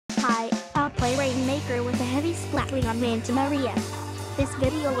Hi, I'll play RainMaker with a heavy splatling on Manta Maria. This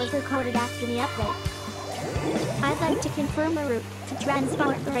video was recorded after the update. I'd like to confirm a route to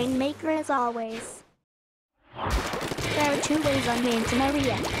transport the RainMaker as always. There are two ways on Manta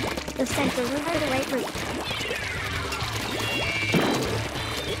Maria. The center route or the right route.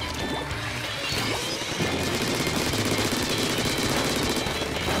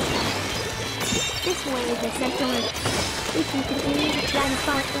 This way is the center route. We can continue to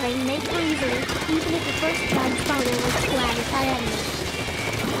transport the RainMaker easily, even if the first transporter was splatted by enemies.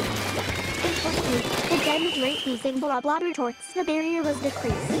 Importantly, the damage rate using blob retorts the barrier was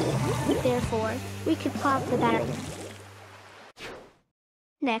decreased. Therefore, we could pop the barrier.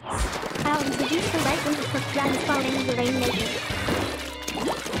 Next, I'll introduce the right route for transporting the RainMaker.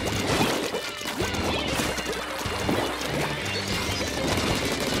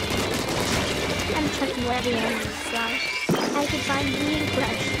 I'm checking where the enemies are. I could find green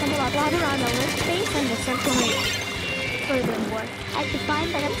brush and blob water on the left face and the central route. Furthermore, I could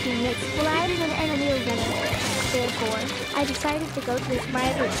find that a teammate splatted an enemy overhead. Therefore, I decided to go to this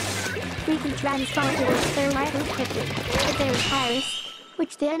right route. We can transport towards their right route quickly, but there is high risk,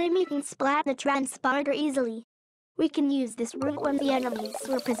 which the enemy can splat the transporter easily. We can use this route when the enemies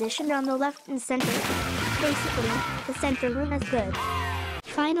were positioned on the left and center. Basically, the center route is good.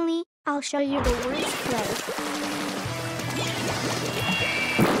 Finally, I'll show you the worst play.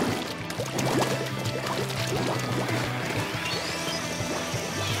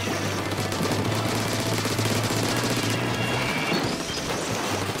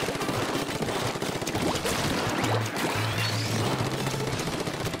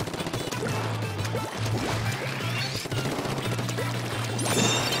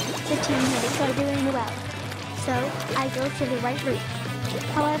 The teammates are doing well, so I go to the right route.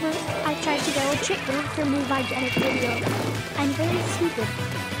 However, I tried to go a trick route for move identic video. I'm very stupid.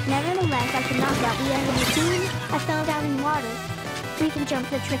 Nevertheless, I could knock out the enemy team. I fell down in water. We can jump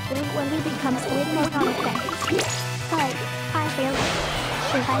the trick route when we become squid mode on effect. But I failed.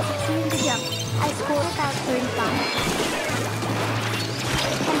 If I succeed to jump, I score about 35.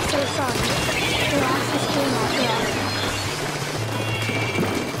 I'm so sorry. The loss is came after us.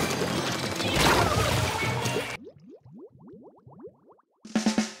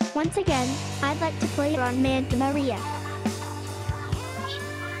 Once again, I'd like to play on Manta Maria.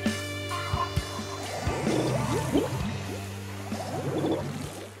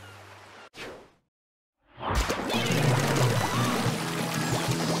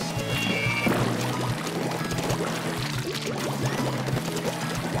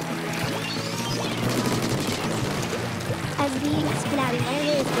 As being a splatting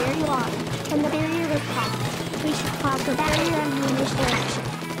area is very long, and the barrier was popped, we should pop the barrier on the initial action.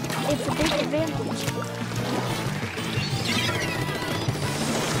 It's a big advantage.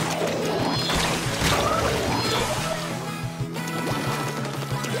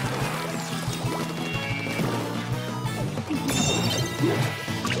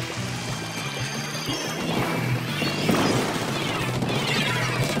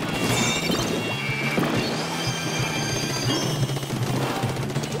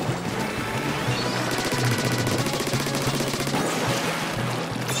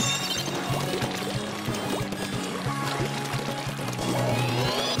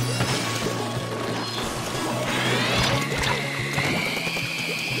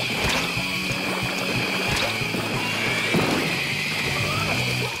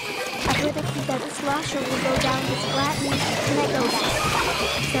 That the slosher will go down to Splatlings, and I go back.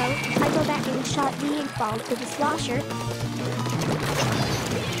 So, I go back and shot B and fall to the slosher.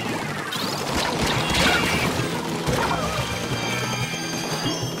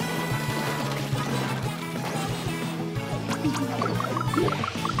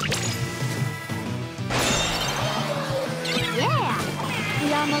 Yeah!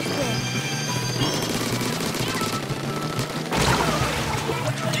 We almost win.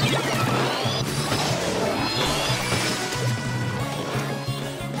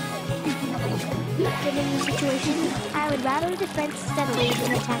 Given the situation, I would rather defend steadily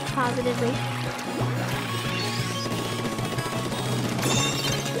than attack positively.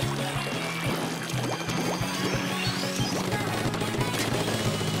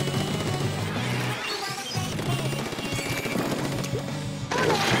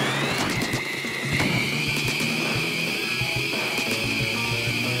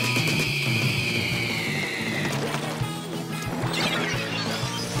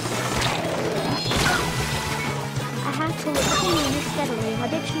 To look at the unit steadily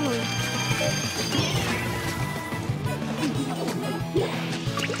additionally.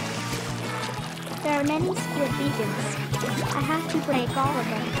 There are many split beacons. I have to break all of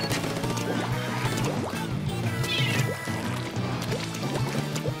them.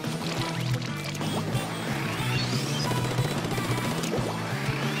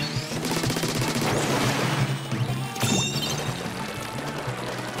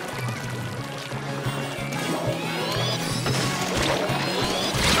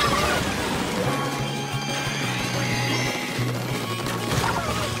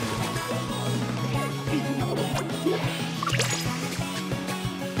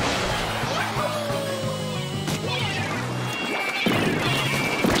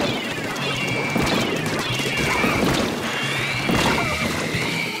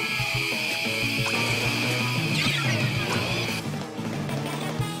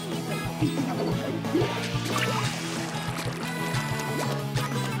 I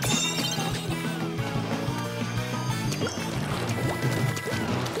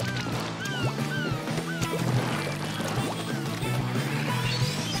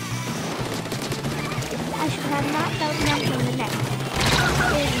should have not felt Manta in the neck.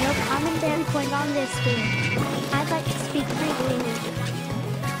 There is no commentary point on this game. I'd like to speak briefly in English.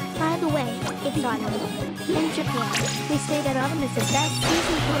 By the way, it's on me. In Japan, we say that autumn is the best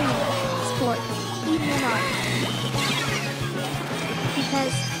season for sports, even in autumn.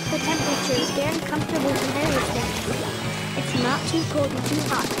 Because the temperature is very comfortable for various things. It's not too cold and too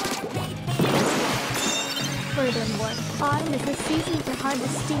hot. Furthermore, autumn is the season for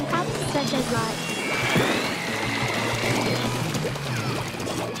harvesting crops such as rice.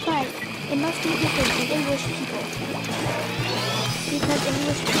 But it must be different for English people. Because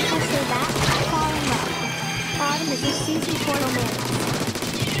English people say that, fall in love. Autumn is the season for romance.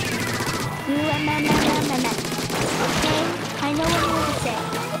 Okay, I know what you want to say.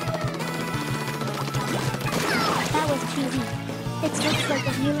 That was cheesy. It looks like a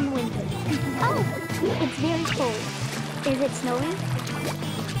view in winter. Oh, it's very cold. Is it snowing?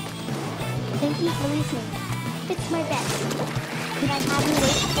 Thank you for listening. It's my best. Could I have you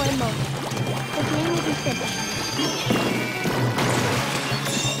wait for a moment? The game will be finished.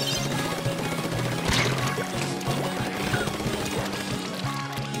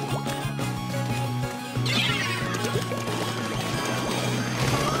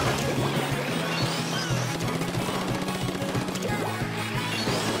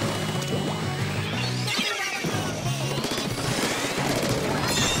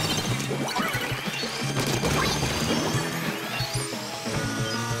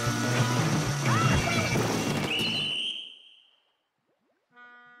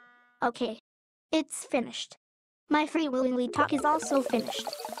 Okay. It's finished. My free willingly talk is also finished.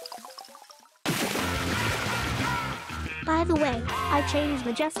 By the way, I changed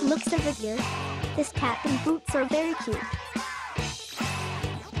the just looks of the gear. This cap and boots are very cute.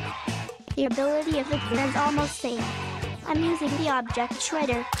 The ability of the gear is almost same. I'm using the object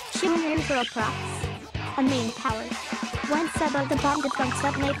shredder, Shipyard for props. A main power. One sub of the bomb defense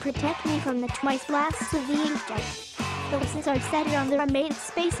that may protect me from the twice blasts of the inkjet. The whistles are centered on the made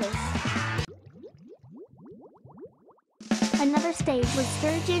spaces. Another stage was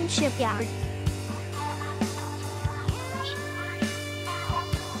Sturgeon Shipyard.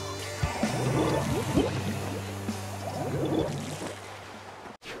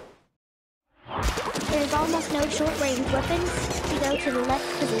 There is almost no short-range weapons, to go to the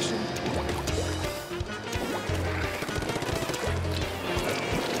left position.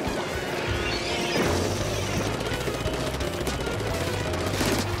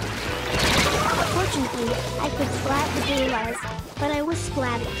 Fortunately, I could splat the gorillas, but I was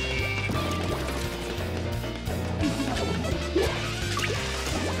splatted.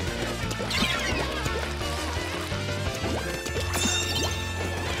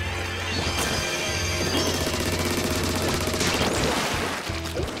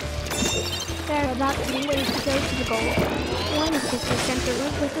 There are about 3 ways to go to the goal. One is just the center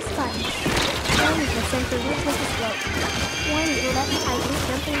loop with the sponge. One is the center loop with the slope. One is the left side loop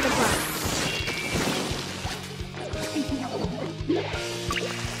jumping the block.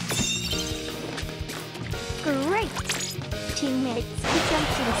 Great! Teammates, we jump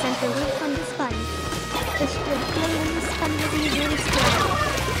to the center loop from the sponge. The Splatling in the sponge is easily scored.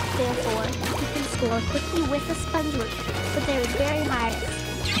 Therefore, you can score quickly with the sponge loop, but there is very high risk.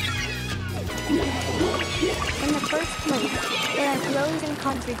 In the first place, there are pros and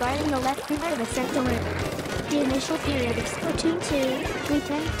cons regarding the left route or the center route. The initial period of Splatoon2, we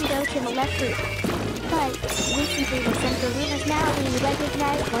tend to go to the left route. But, recently the center route is now being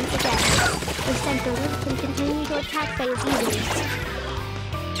recognized once again. The center route can continue to attack phase easily.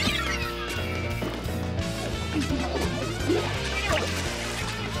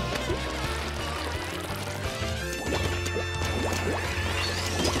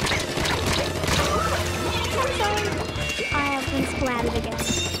 I have been splatted again.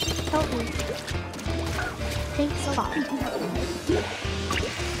 Help me. Thanks a lot.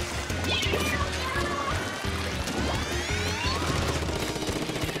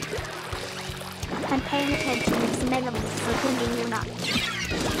 I'm paying attention to some enemies, pretending you're not.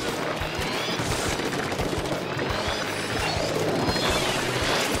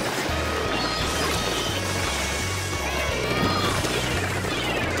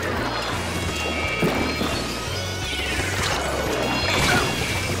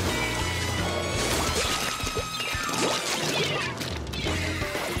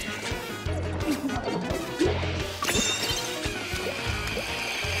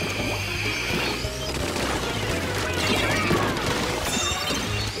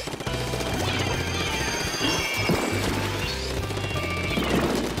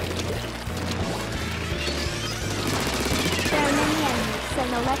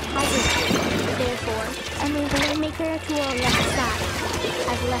 I did. Therefore, I moved the RainMaker to our left side,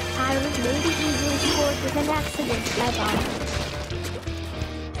 as left tires may be easily scored with an accident by bomb.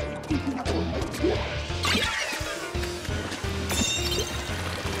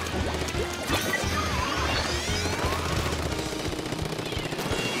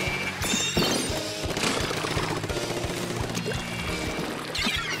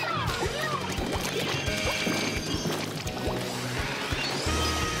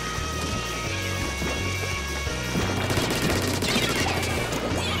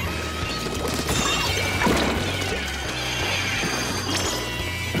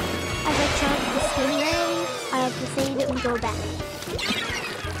 Go back.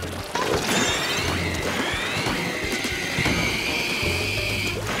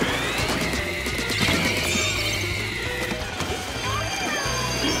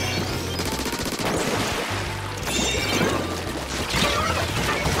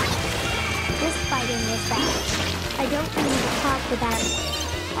 This fighting is bad. I don't need to pop the battery.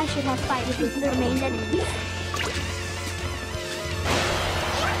 I should have fighted with the remaining enemies.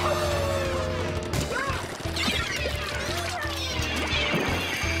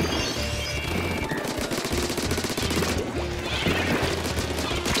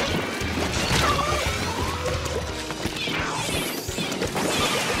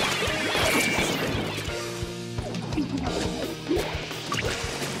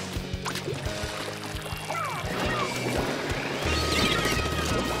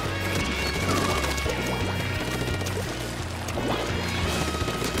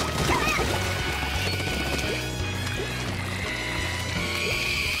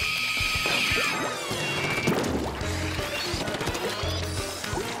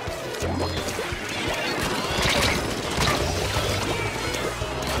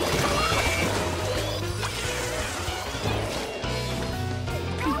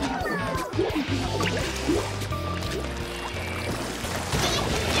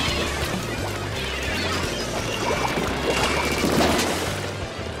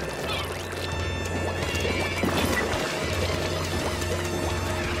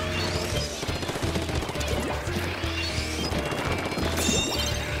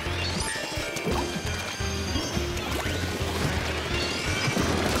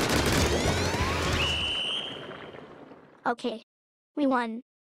 Okay. We won.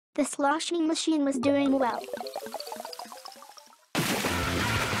 The sloshing machine was doing well.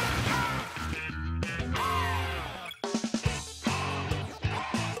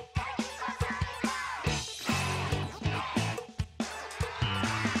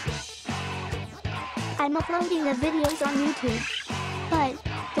 I'm uploading the videos on YouTube, but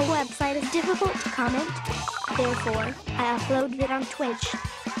the website is difficult to comment. Therefore, I uploaded it on Twitch.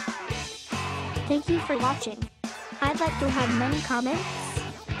 Thank you for watching. I'd like to have many comments.